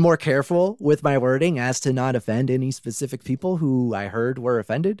should have been more careful with my wording as to not offend any specific people who I heard were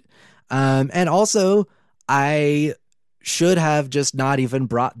offended. And also, I should have just not even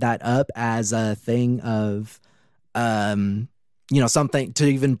brought that up as a thing of, something to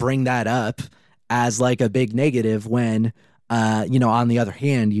even bring that up as like a big negative when, on the other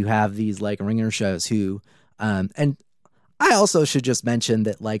hand, you have these like Ringer shows who, and I also should just mention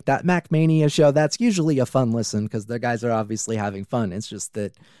that like that MacMania show, that's usually a fun listen because the guys are obviously having fun. It's just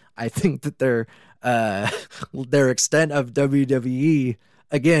that I think that their extent of WWE,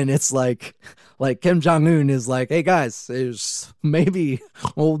 again, it's like Kim Jong-un is like, hey guys, there's maybe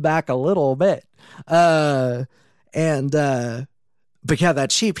hold back a little bit. But yeah, that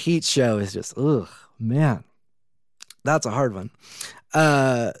Cheap Heat show is just, ugh, man, that's a hard one.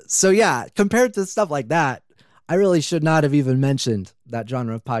 So yeah, compared to stuff like that, I really should not have even mentioned that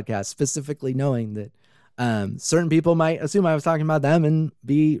genre of podcast, specifically knowing that certain people might assume I was talking about them and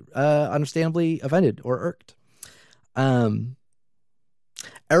be understandably offended or irked.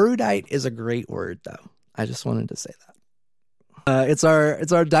 Erudite is a great word, though. I just wanted to say that. It's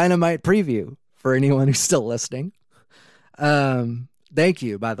our Dynamite preview for anyone who's still listening. Thank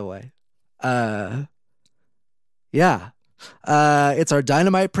you, by the way. It's our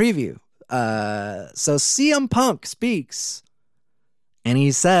Dynamite preview. So CM Punk speaks, and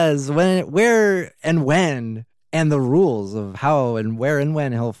he says where and when, and the rules of how and where and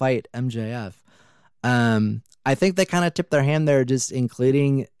when he'll fight MJF. I think they kind of tipped their hand there, just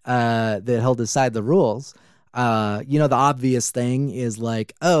including that he'll decide the rules. The obvious thing is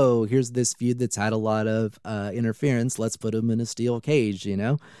like, oh, here's this feud that's had a lot of interference. Let's put him in a steel cage,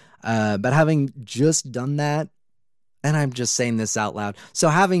 But having just done that, and I'm just saying this out loud. So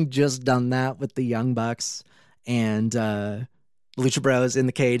having just done that with the Young Bucks and Lucha Bros in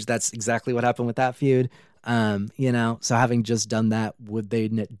the cage, that's exactly what happened with that feud. So having just done that, would they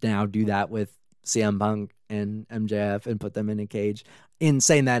now do that with CM Punk and MJF and put them in a cage? In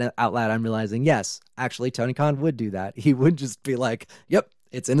saying that out loud, I'm realizing, yes, actually, Tony Khan would do that. He would just be like, yep,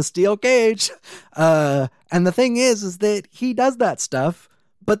 it's in a steel cage. And the thing is that he does that stuff,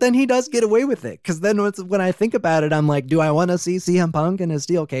 but then he does get away with it. Because then when I think about it, I'm like, do I want to see CM Punk in a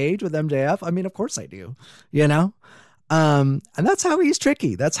steel cage with MJF? I mean, of course I do, And that's how he's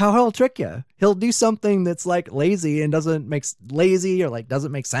tricky. That's how he'll trick you. He'll do something that's like lazy and doesn't make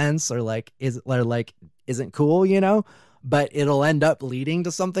sense or isn't cool, but it'll end up leading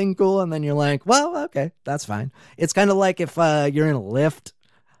to something cool. And then you're like, well, okay, that's fine. It's kind of like if you're in a lift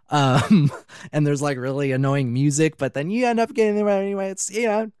and there's like really annoying music, but then you end up getting there anyway. It's,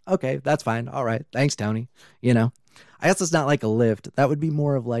 okay, that's fine. All right. Thanks, Tony. I guess it's not like a lift. That would be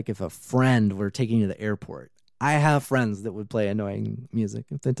more of like if a friend were taking you to the airport. I have friends that would play annoying music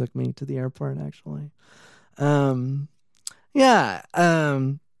if they took me to the airport, actually.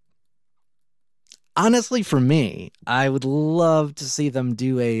 Honestly, for me, I would love to see them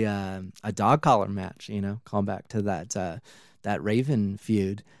do a dog collar match, call back to that Raven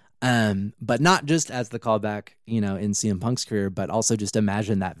feud. But not just as the callback, in CM Punk's career, but also just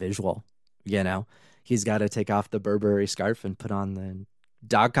imagine that visual, He's got to take off the Burberry scarf and put on the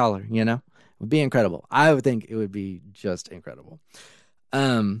dog collar, It would be incredible. I would think it would be just incredible.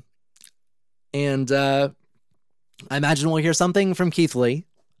 I imagine we'll hear something from Keith Lee,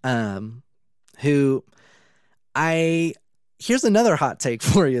 here's another hot take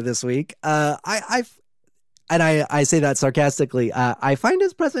for you this week. I say that sarcastically. I find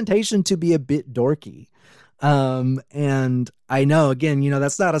his presentation to be a bit dorky. And I know, again,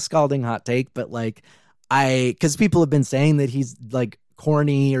 that's not a scalding hot take, but because people have been saying that he's like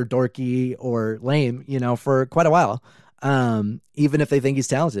corny or dorky or lame, for quite a while. Even if they think he's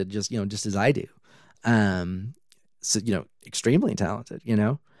talented, just as I do. Extremely talented,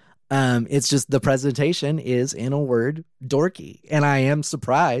 it's just the presentation is, in a word, dorky. And I am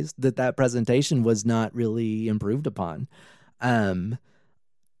surprised that presentation was not really improved upon.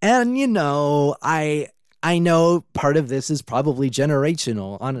 I know part of this is probably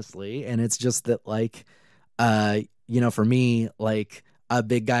generational, honestly. And it's just that for me, a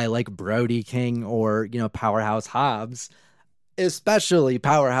big guy like Brody King or, Powerhouse Hobbs, especially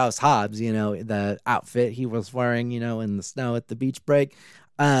Powerhouse Hobbs, the outfit he was wearing, in the snow at the beach break.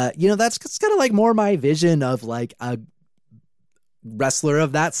 That's kind of like more my vision of like a wrestler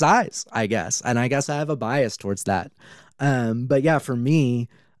of that size, I guess. And I guess I have a bias towards that. But yeah, for me,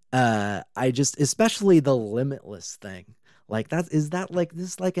 I just, especially the Limitless thing, is that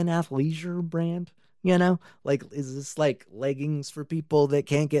an athleisure brand? Is this like leggings for people that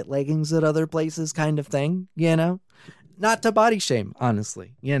can't get leggings at other places kind of thing, Not to body shame,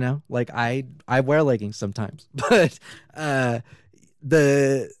 honestly, I wear leggings sometimes, but,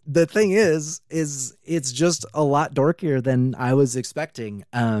 the thing is it's just a lot dorkier than I was expecting.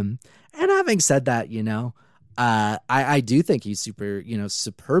 And having said that, I do think he's super,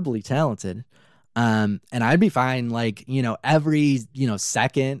 superbly talented. And I'd be fine, every,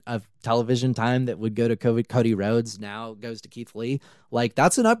 second of television time that would go to Cody Rhodes now goes to Keith Lee.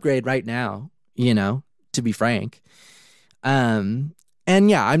 That's an upgrade right now, to be frank. And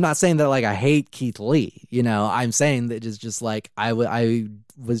yeah, I'm not saying that I hate Keith Lee, I'm saying that it's just I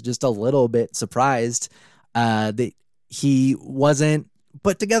was just a little bit surprised that he wasn't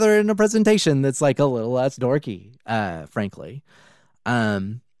put together in a presentation that's a little less dorky, frankly.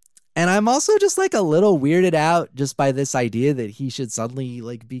 And I'm also just a little weirded out just by this idea that he should suddenly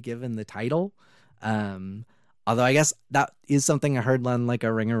be given the title. Although I guess that is something I heard on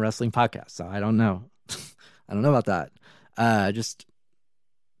a Ringer Wrestling podcast, so I don't know. I don't know about that. Just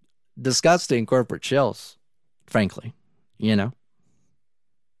disgusting corporate chills, frankly, So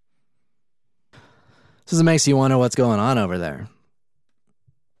it makes you wonder what's going on over there.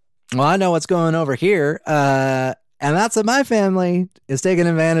 Well, I know what's going over here. And that's that my family is taking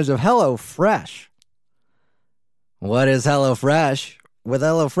advantage of HelloFresh. What is HelloFresh? With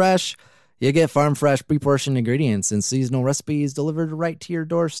HelloFresh, you get farm-fresh, pre-portioned ingredients and seasonal recipes delivered right to your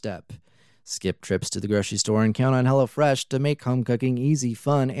doorstep. Skip trips to the grocery store and count on HelloFresh to make home cooking easy,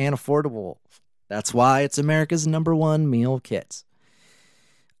 fun, and affordable. That's why it's America's #1 meal kit.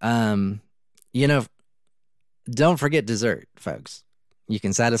 Don't forget dessert, folks. You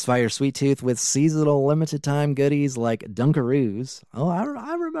can satisfy your sweet tooth with seasonal limited-time goodies like Dunkaroos. Oh,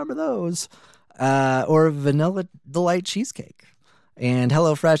 I remember those. Or Vanilla Delight cheesecake. And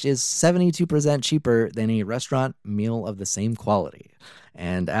HelloFresh is 72% cheaper than a restaurant meal of the same quality.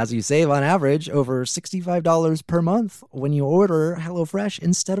 And as you save on average over $65 per month when you order HelloFresh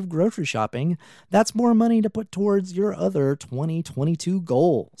instead of grocery shopping, that's more money to put towards your other 2022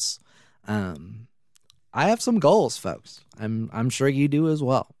 goals. I have some goals, folks. I'm sure you do as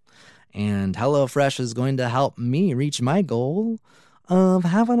well. And HelloFresh is going to help me reach my goal of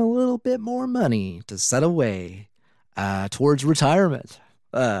having a little bit more money to set away towards retirement.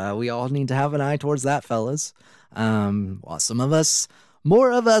 We all need to have an eye towards that, fellas. While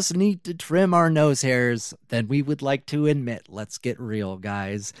more of us need to trim our nose hairs than we would like to admit. Let's get real,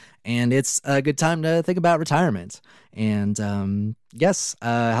 guys. And it's a good time to think about retirement. And yes,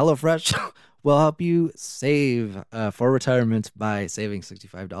 HelloFresh will help you save for retirement by saving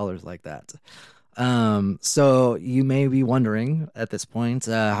 $65 like that. So you may be wondering at this point,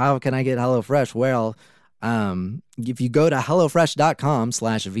 how can I get HelloFresh? Well, if you go to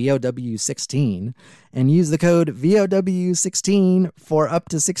HelloFresh.com/VOW16 and use the code VOW16 for up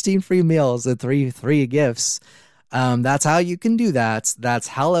to 16 free meals and 3 free gifts, that's how you can do that. That's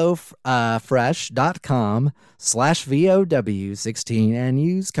HelloFresh.com/VOW16 and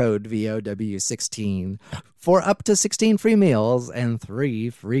use code VOW16 for up to 16 free meals and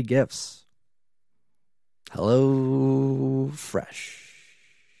 3 free gifts. HelloFresh.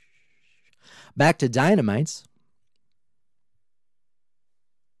 Back to Dynamites.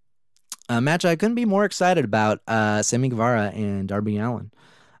 A match I couldn't be more excited about, Sammy Guevara and Darby Allin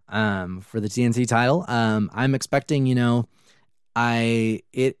for the TNT title. I'm expecting, it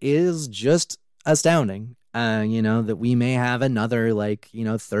is just astounding, that we may have another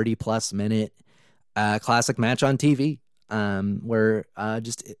 30-plus minute classic match on TV where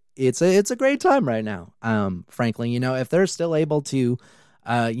it's a great time right now. Frankly, if they're still able to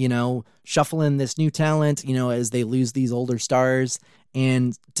shuffle in this new talent, as they lose these older stars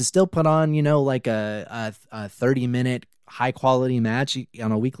and to still put on, a 30-minute high quality match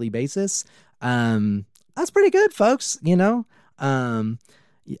on a weekly basis. That's pretty good, folks. Wardlow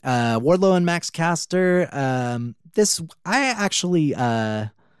and Max Caster.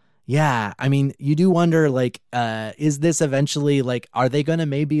 You do wonder, is this eventually, are they going to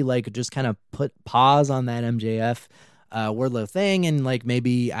maybe just kind of put pause on that MJF Wardlow thing and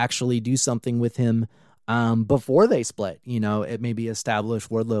maybe actually do something with him before they split? It maybe establish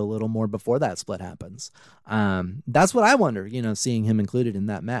Wardlow a little more before that split happens. That's what I wonder, seeing him included in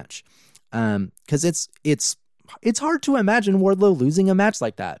that match. Because it's hard to imagine Wardlow losing a match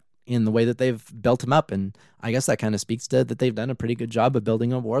like that in the way that they've built him up, and I guess that kind of speaks to that they've done a pretty good job of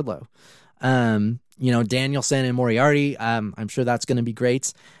building up Wardlow. Danielson and Moriarty, I'm sure that's going to be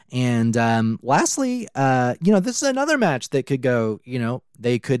great. And lastly, this is another match that could go,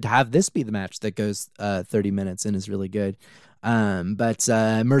 they could have this be the match that goes 30 minutes and is really good. But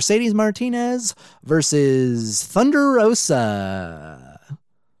Mercedes Martinez versus Thunder Rosa.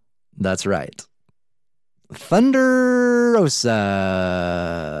 That's right. Thunder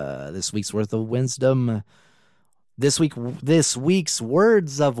Rosa. This week's worth of wisdom. This week's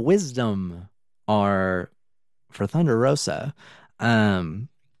words of wisdom are for Thunder Rosa. I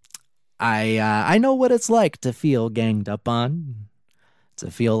know what it's like to feel ganged up on,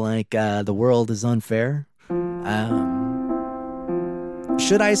 to feel like the world is unfair.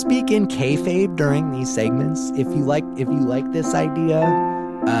 Should I speak in kayfabe during these segments? If you like this idea,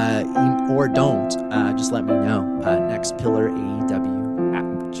 or don't, just let me know.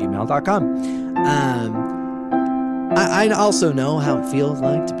 nextpillarew@gmail.com. I also know how it feels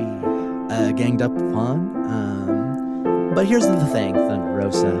like to be ganged up upon. But here's the thing, Thunder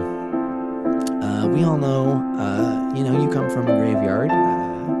Rosa. We all know, you come from a graveyard.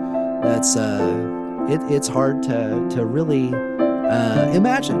 That's it's hard to really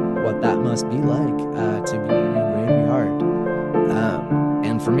imagine what that must be like to be in a graveyard.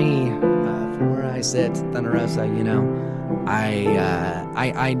 And for me, from where I sit, Thunder Rosa, I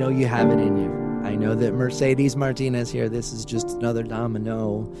know you have it in you. I know that Mercedes Martinez here, this is just another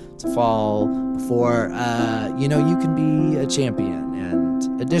domino to fall before, you can be a champion.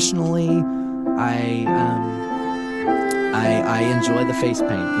 Additionally, I enjoy the face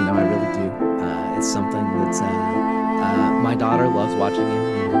paint. I really do. It's something that my daughter loves watching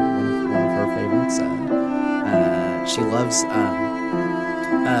it. One of her favorites. She loves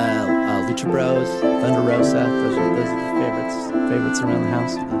Lucha Bros, Thunder Rosa. Those are the favorites around the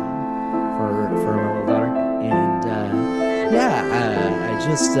house for my little daughter. And I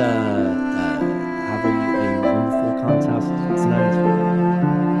just have a wonderful contest tonight.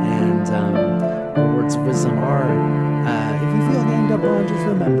 And the words of wisdom are, if you feel ganged up on, just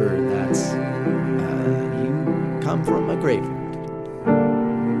remember that you come from a graveyard.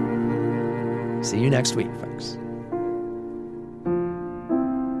 See you next week, folks.